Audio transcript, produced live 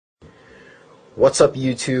What's up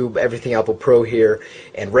YouTube, Everything Apple Pro here,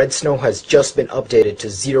 and Redsn0w has just been updated to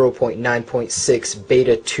 0.9.6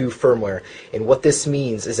 Beta 2 firmware, and what this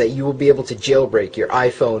means is that you will be able to jailbreak your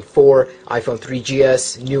iPhone 4, iPhone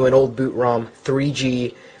 3GS, new and old boot ROM,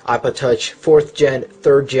 3G, iPod Touch, 4th gen,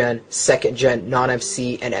 3rd gen, 2nd gen,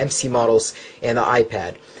 non-MC, and MC models, and the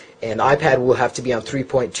iPad. And the iPad will have to be on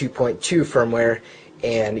 3.2.2 firmware,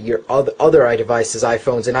 and your other devices,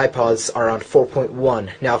 iPhones and iPods, are on 4.1.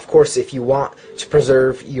 Now, of course, if you want to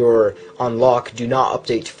preserve your unlock, do not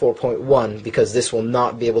update to 4.1 because this will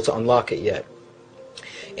not be able to unlock it yet.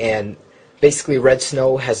 And basically,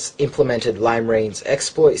 Redsn0w has implemented Lime-Rain's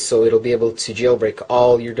exploit, so it'll be able to jailbreak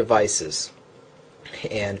all your devices.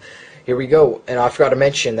 And here we go. And I forgot to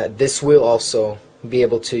mention that this will also be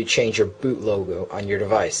able to change your boot logo on your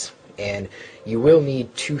device. And you will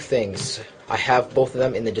need two things. I have both of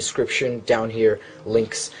them in the description down here,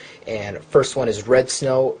 links. And first one is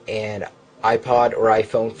Redsn0w and iPod or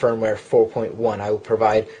iPhone firmware 4.1. I will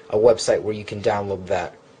provide a website where you can download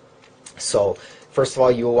that. So first of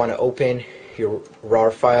all, you will want to open your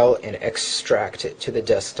RAR file and extract it to the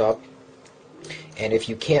desktop. And if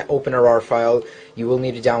you can't open a RAR file, you will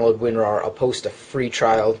need to download WinRAR. I'll post a free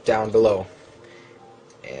trial down below.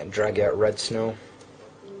 And drag out Redsn0w.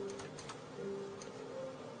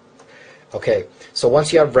 Okay, so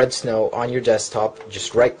once you have Redsn0w on your desktop,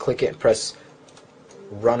 just right click it and press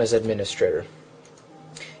Run as Administrator.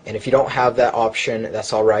 And if you don't have that option,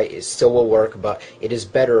 that's alright, it still will work, but it is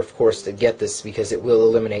better, of course, to get this because it will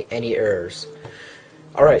eliminate any errors.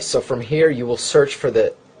 Alright, so from here you will search for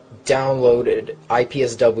the downloaded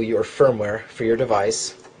IPSW or firmware for your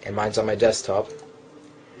device, and mine's on my desktop,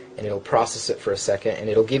 and it'll process it for a second, and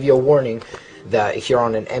it'll give you a warning that if you're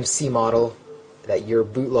on an MC model, that your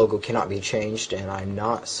boot logo cannot be changed, and I'm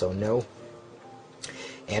not, so no.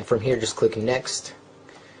 And from here just click Next,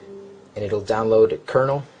 and it'll download a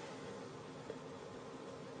kernel.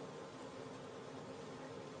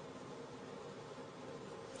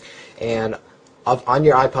 And on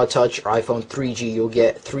your iPod Touch or iPhone 3G, you'll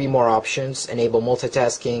get 3 more options: enable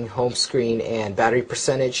multitasking, home screen, and battery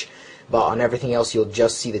percentage. But on everything else, you'll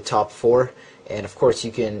just see the top 4. And of course,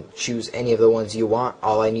 you can choose any of the ones you want.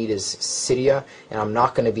 All I need is Cydia, and I'm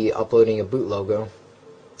not going to be uploading a boot logo.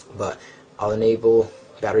 But I'll enable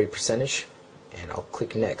battery percentage, and I'll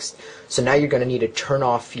click Next. So now you're going to need to turn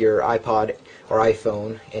off your iPod or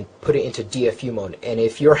iPhone and put it into DFU mode. And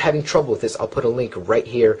if you're having trouble with this, I'll put a link right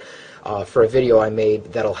here for a video I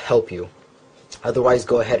made that'll help you. Otherwise,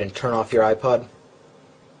 go ahead and turn off your iPod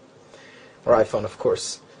or iPhone, of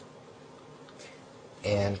course,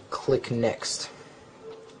 and click Next.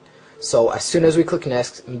 So as soon as we click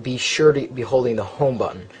Next, be sure to be holding the home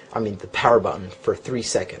button, the power button, for 3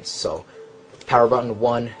 seconds. So power button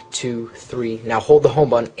 1, 2, 3. Now hold the home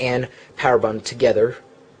button and power button together.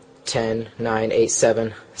 10, 9, 8,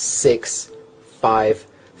 7, 6, 5,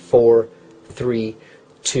 4, 3,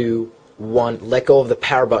 2, 1. Let go of the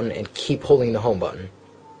power button and keep holding the home button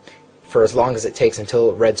for as long as it takes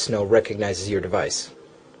until Redsn0w recognizes your device.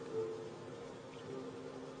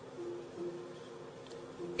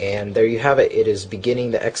 And there you have it. It is beginning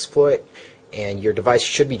the exploit, and your device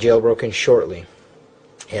should be jailbroken shortly.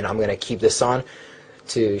 And I'm going to keep this on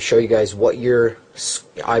to show you guys what your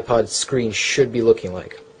iPod screen should be looking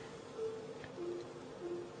like.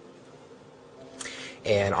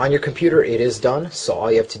 And on your computer, it is done, so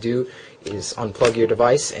all you have to do is unplug your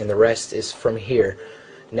device, and the rest is from here.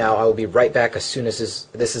 Now I will be right back as soon as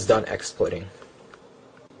this is done exploiting.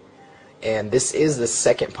 And this is the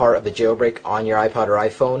second part of the jailbreak on your iPod or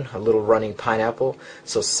iPhone, a little running pineapple,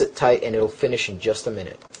 so sit tight and it'll finish in just a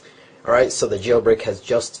minute. Alright, so the jailbreak has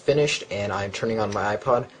just finished, and I'm turning on my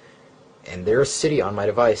iPod, and there's Cydia on my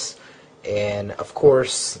device. And of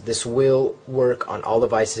course, this will work on all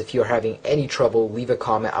devices. If you're having any trouble, leave a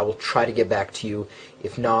comment. I will try to get back to you.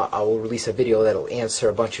 If not, I will release a video that'll answer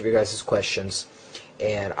a bunch of your guys' questions.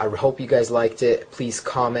 And I hope you guys liked it. Please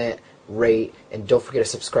comment, rate, and don't forget to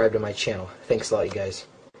subscribe to my channel. Thanks a lot, you guys.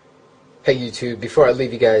 Hey YouTube, before I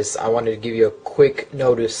leave you guys, I wanted to give you a quick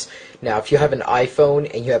notice. Now, if you have an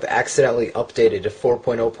iPhone and you have accidentally updated to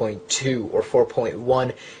 4.0.2 or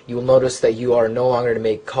 4.1, you will notice that you are no longer to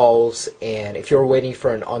make calls. And if you're waiting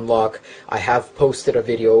for an unlock, I have posted a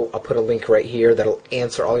video. I'll put a link right here that'll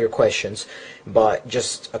answer all your questions. But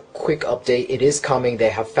just a quick update, it is coming. They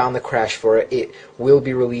have found the crash for it. It will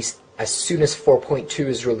be released as soon as 4.2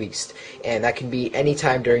 is released, and that can be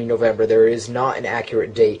anytime during November. There is not an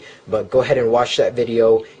accurate date, but go ahead and watch that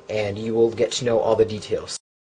video and you will get to know all the details.